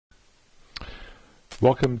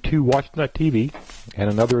Welcome to WatchNut TV and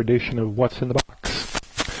another edition of What's in the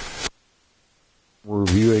Box. We're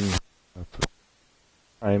reviewing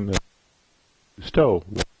Cvstos.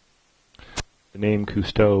 The name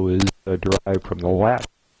Cvstos is derived from the Latin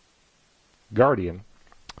guardian.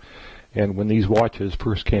 And when these watches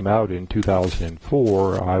first came out in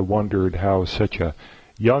 2004, I wondered how such a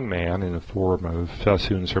young man in the form of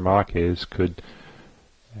Cvstos Challenge-R could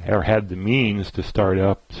or had the means to start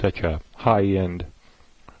up such a high-end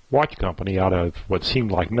watch company out of what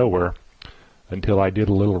seemed like nowhere, until I did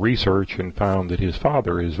a little research and found that his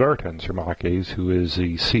father is Cvstos Challenge-R, who is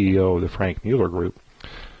the CEO of the Frank Mueller Group,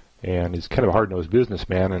 and is kind of a hard-nosed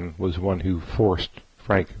businessman and was one who forced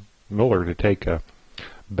Frank Mueller to take a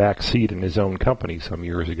back seat in his own company some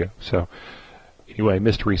years ago. So anyway,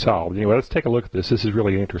 mystery solved. Anyway, let's take a look at this. This is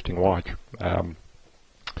really an interesting watch.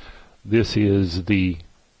 This is the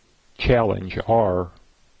Challenge-R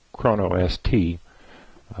Chrono ST.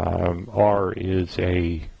 R is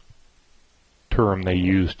a term they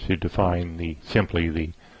use to define simply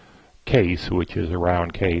the case, which is a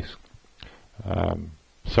round case.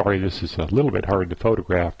 Sorry, this is a little bit hard to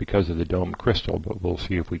photograph because of the domed crystal, but we'll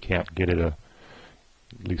see if we can't get it at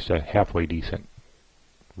least a halfway decent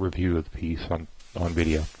review of the piece on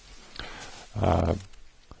video.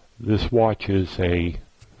 This watch is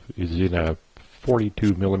in a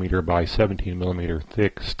 42 millimeter by 17 millimeter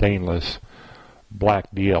thick stainless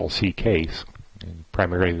black DLC case, and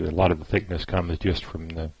primarily a lot of the thickness comes just from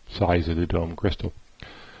the size of the dome crystal.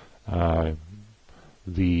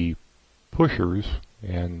 The pushers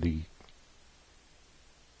and the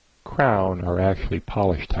crown are actually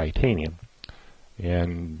polished titanium,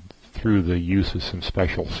 and through the use of some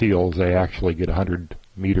special seals they actually get 100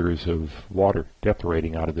 meters of water depth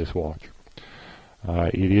rating out of this watch.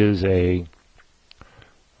 It is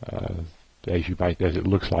as it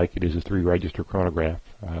looks like, it is a 3-register chronograph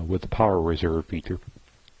with the power reserve feature.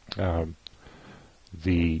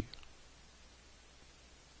 The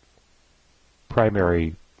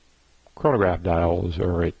primary chronograph dials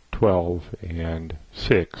are at 12 and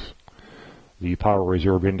 6. The power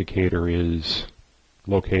reserve indicator is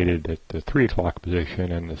located at the 3 o'clock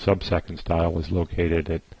position, and the sub-seconds dial is located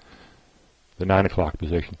at the 9 o'clock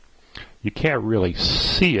position. You can't really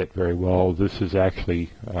see it very well. This is actually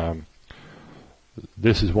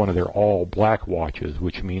this is one of their all-black watches,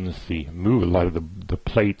 which means a lot of the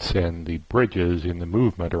plates and the bridges in the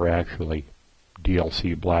movement are actually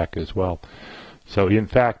DLC black as well. So in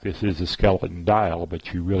fact, this is a skeleton dial,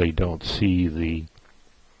 but you really don't see the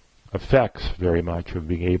effects very much of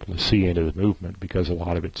being able to see into the movement, because a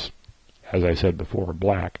lot of it's, as I said before,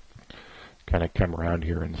 black. Kind of come around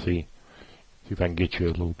here and see if I can get you a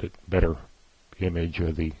little bit better image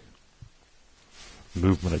of the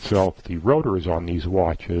movement itself. The rotors on these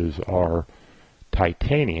watches are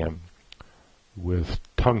titanium with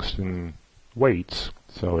tungsten weights,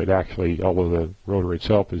 so it actually, although the rotor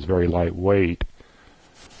itself is very lightweight,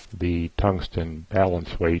 the tungsten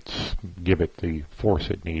balance weights give it the force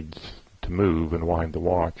it needs to move and wind the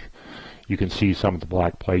watch. You can see some of the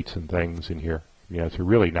black plates and things in here. Yeah, it's a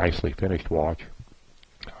really nicely finished watch.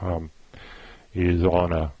 It is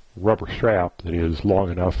on a rubber strap that is long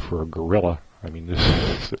enough for a gorilla. I mean,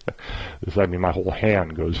 my whole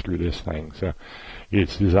hand goes through this thing. So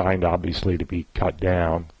it's designed, obviously, to be cut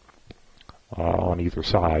down on either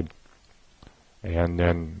side and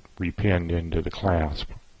then repinned into the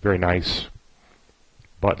clasp. Very nice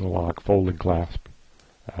button lock folding clasp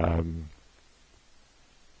with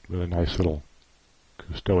a nice little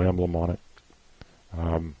Cvstos emblem on it.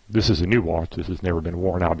 This is a new watch. This has never been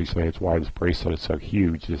worn. Obviously, it's why this bracelet is so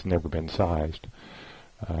huge. It's never been sized.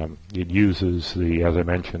 It uses as I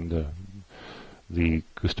mentioned, the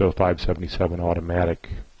Cvstos 577 automatic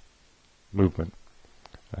movement,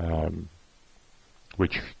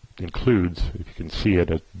 which includes, if you can see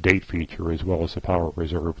it, a date feature as well as the power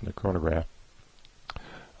reserve and the chronograph.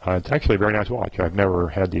 It's actually a very nice watch. I've never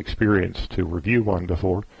had the experience to review one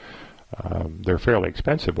before. They're fairly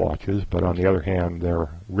expensive watches, but on the other hand, they're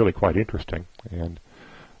really quite interesting. And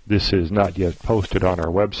this is not yet posted on our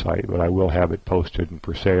website, but I will have it posted and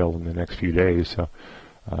for sale in the next few days. So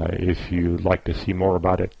if you'd like to see more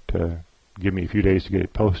about it, give me a few days to get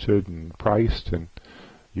it posted and priced, and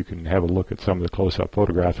you can have a look at some of the close-up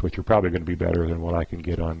photographs, which are probably going to be better than what I can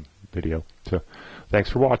get on video. So thanks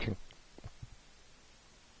for watching.